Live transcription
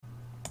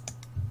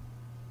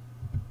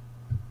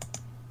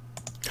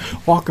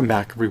Welcome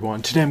back,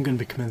 everyone. Today I'm going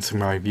to be commencing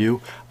my review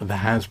of the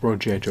Hasbro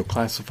G.I. Joe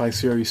Classify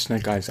series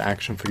Snake Eyes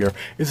action figure.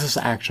 Is this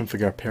action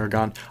figure a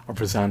paragon of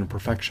design and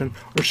perfection,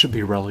 or should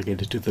be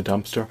relegated to the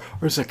dumpster,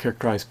 or is it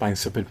characterized by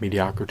insipid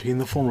mediocrity in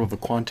the form of a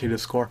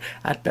quantitative score?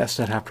 At best,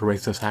 I'd have to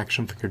rate this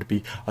action figure to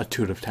be a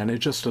 2 out of 10. It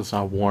just does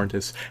not warrant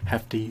its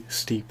hefty,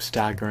 steep,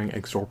 staggering,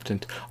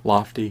 exorbitant,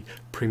 lofty,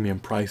 premium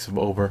price of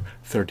over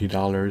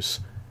 $30.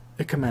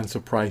 It commands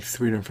a price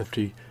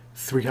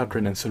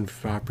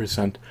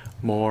 375%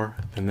 more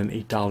than an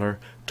 $8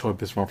 Toy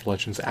Biz Marvel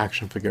Legends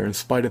action figure. In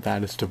spite of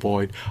that, it's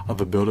devoid of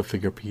a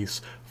Build-A-Figure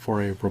piece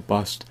for a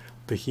robust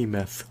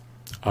behemoth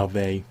of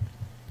a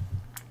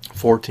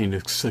 14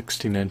 to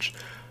 16 inch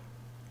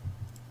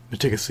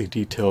meticulously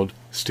detailed,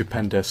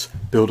 stupendous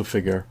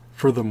Build-A-Figure.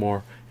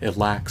 Furthermore, it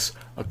lacks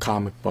a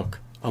comic book,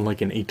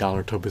 unlike an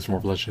 $8 Toy Biz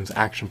Marvel Legends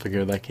action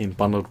figure that came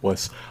bundled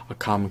with a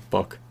comic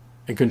book.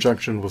 In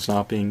conjunction with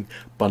not being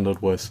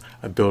bundled with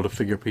a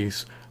Build-A-Figure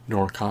piece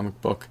nor a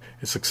comic book,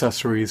 its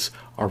accessories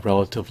are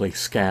relatively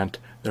scant,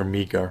 they're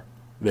meager,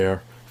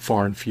 they're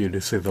far and few to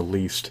say the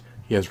least.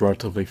 He has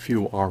relatively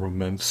few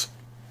armaments.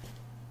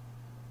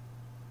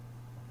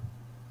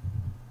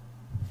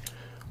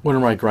 One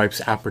of my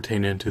gripes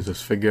appertaining to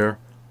this figure,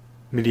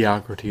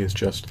 mediocrity is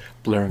just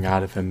blaring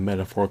out of him,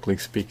 metaphorically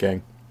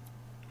speaking.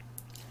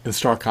 In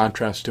stark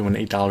contrast to an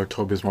 $8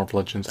 Toy Biz Marvel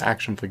Legends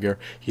action figure,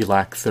 he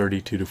lacked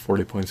 32 to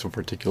 40 points of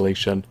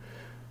articulation.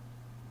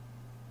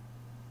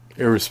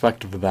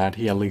 Irrespective of that,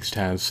 he at least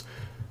has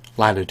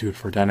latitude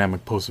for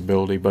dynamic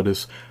posability, but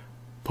his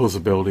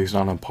posability is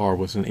not on par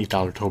with an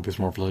 $8 Toy Biz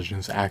Marvel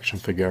Legends action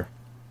figure.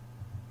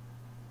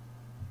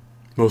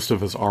 Most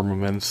of his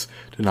armaments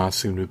do not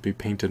seem to be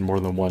painted more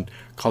than one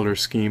color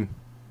scheme,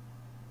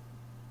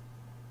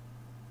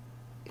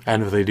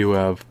 and if they do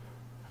have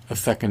a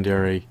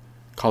secondary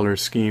color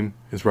scheme,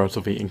 is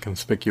relatively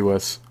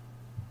inconspicuous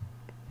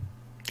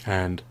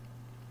and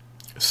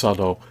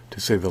subtle,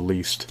 to say the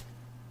least.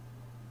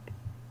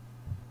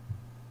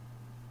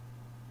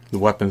 The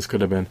weapons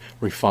could have been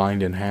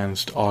refined,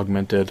 enhanced,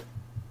 augmented,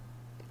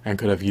 and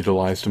could have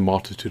utilized a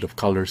multitude of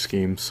color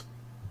schemes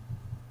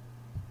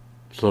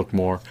to look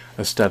more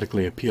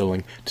aesthetically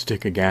appealing to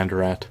take a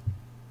gander at.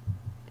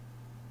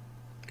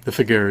 The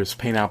figure's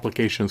paint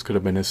applications could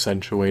have been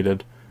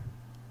accentuated.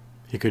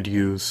 He could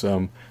use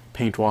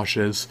paint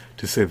washes,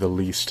 to say the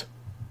least.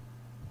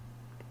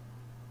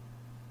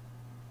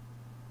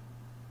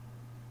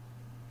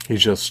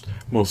 He's just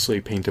mostly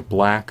painted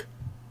black,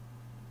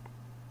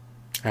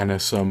 and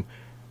has some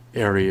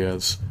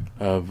areas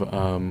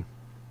of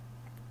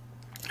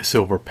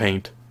silver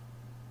paint.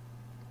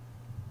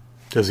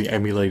 Does he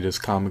emulate his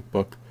comic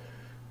book?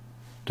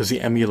 Does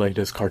he emulate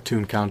his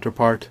cartoon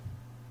counterpart?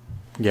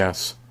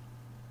 Yes.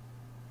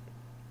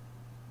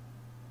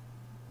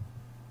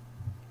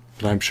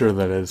 But I'm sure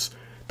that his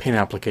paint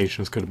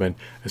applications could have been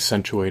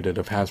accentuated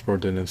if Hasbro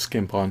didn't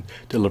skimp on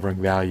delivering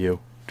value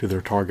to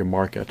their target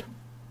market.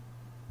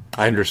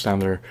 I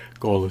understand their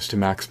goal is to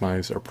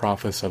maximize their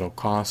profits at all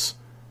costs,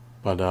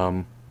 but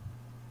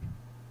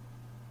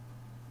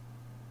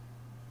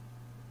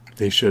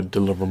they should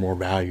deliver more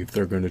value if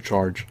they're going to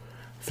charge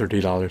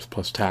 $30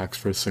 plus tax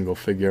for a single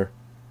figure,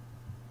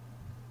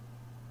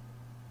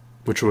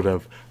 which would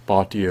have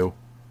bought you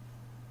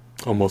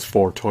almost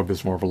 4 Toy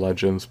Biz Marvel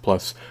Legends,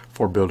 plus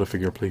 4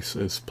 Build-A-Figure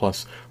pieces,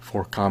 plus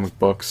 4 comic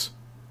books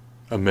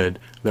amid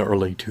the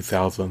early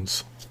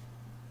 2000s,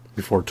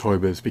 before Toy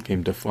Biz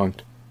became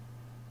defunct.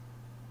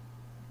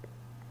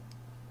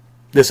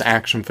 This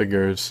action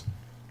figure's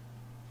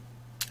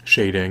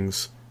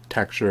shadings,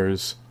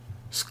 textures,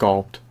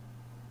 sculpt,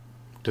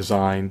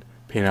 design,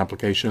 paint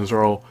applications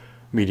are all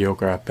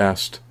mediocre at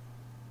best,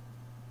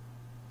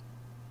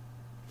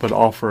 but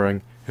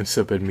offering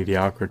insipid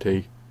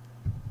mediocrity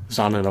is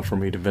not enough for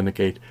me to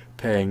vindicate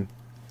paying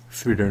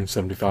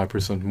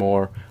 375%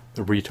 more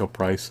the retail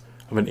price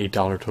of an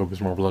 $8 Toy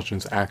Biz Marvel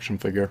Legends action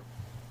figure.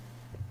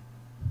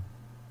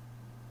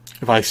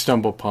 If I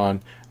stumble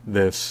upon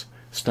this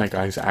Snake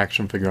Eyes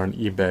action figure on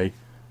eBay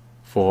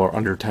for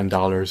under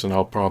 $10, and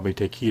I'll probably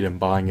take heed in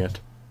buying it,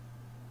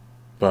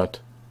 but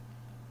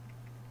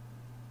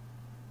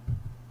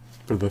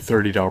for the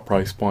 $30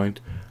 price point,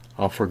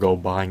 I'll forgo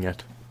buying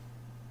it.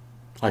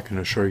 I can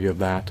assure you of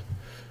that.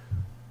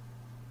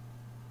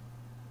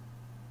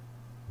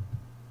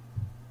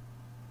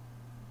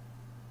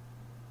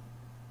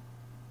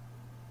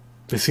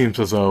 It seems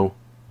as though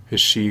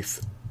his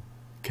sheath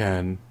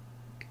can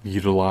be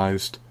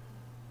utilized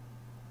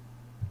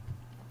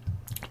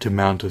to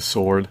mount his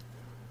sword.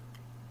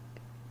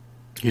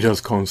 He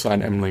does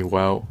coincide eminently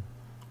well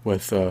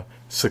with a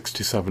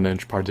 6-7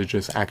 inch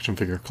prodigious action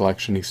figure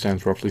collection. He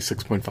stands roughly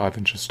 6.5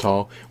 inches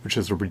tall, which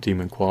is a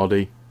redeeming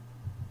quality.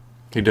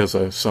 He does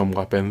some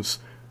weapons,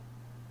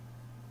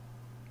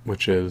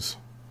 which is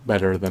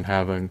better than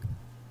having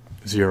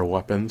 0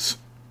 weapons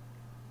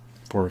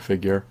for a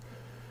figure.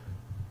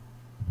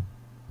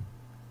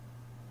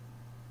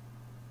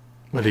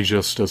 But he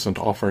just doesn't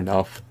offer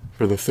enough.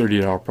 For the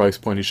 $30 price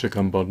point, he should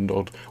come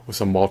bundled with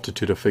a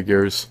multitude of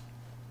figures,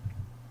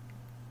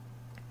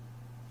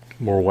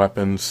 more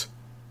weapons,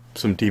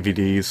 some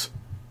DVDs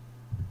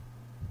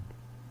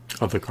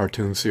of the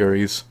cartoon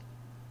series,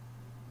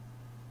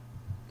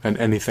 and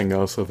anything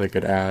else that they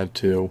could add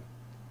to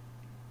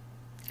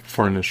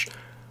furnish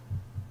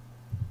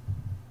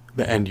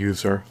the end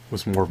user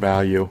with more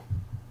value.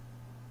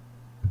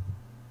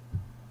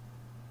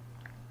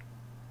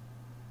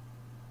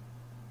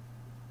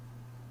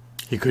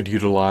 He could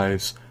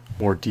utilize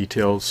more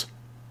details.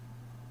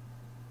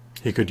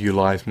 He could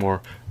utilize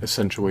more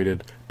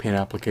accentuated paint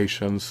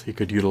applications. He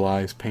could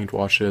utilize paint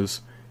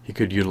washes. He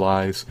could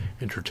utilize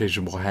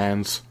interchangeable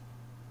hands.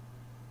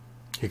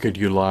 He could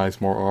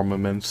utilize more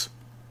armaments.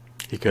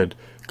 He could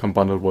come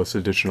bundled with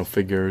additional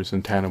figures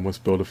in tandem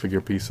with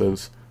Build-A-Figure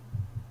pieces.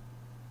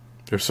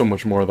 There's so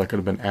much more that could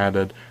have been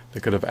added. They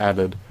could have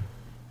added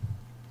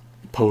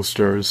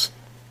posters.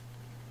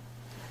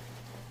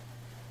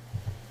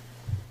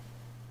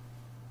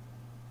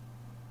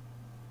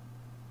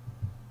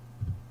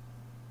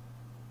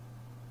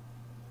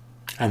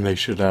 And they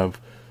should have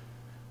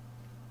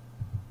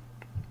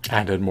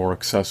added more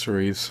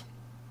accessories.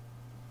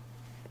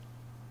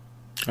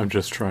 I'm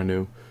just trying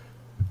to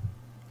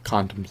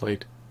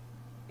contemplate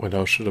what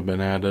else should have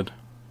been added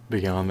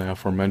beyond the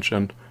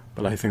aforementioned,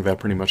 but I think that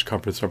pretty much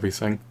covers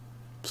everything.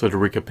 So to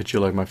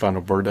recapitulate, my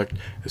final verdict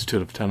is 2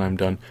 out of 10. I'm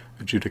done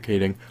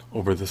adjudicating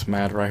over this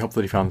matter. I hope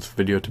that you found this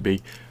video to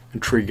be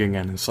intriguing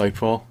and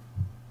insightful.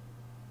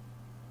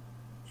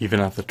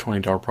 Even at the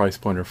 $20 price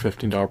point or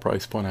 $15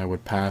 price point, I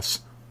would pass.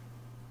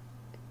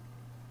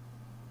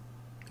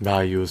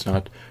 Value is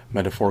not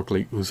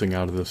metaphorically oozing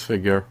out of this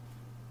figure.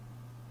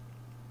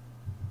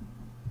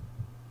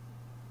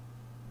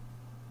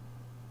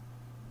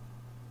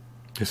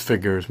 His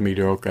figure is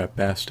mediocre at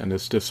best, and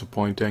it's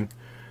disappointing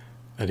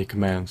that he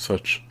commands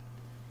such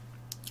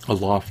a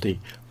lofty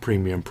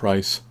premium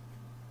price,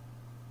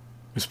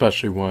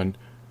 especially when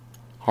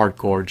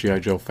hardcore G.I.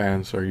 Joe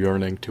fans are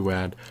yearning to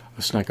add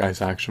a Snake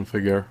Eyes action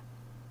figure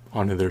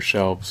onto their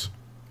shelves,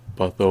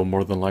 but they'll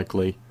more than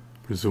likely,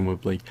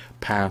 presumably,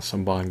 pass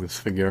on buying this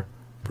figure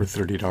for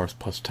 $30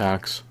 plus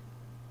tax.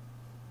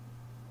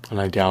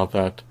 And I doubt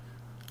that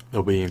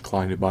they'll be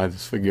inclined to buy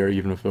this figure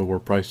even if it were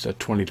priced at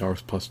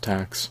 $20 plus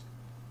tax.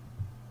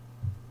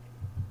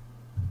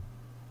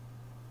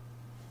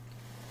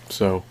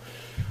 So,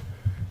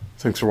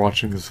 thanks for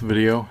watching this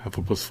video. Have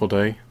a blissful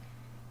day.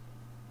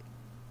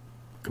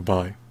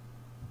 Goodbye.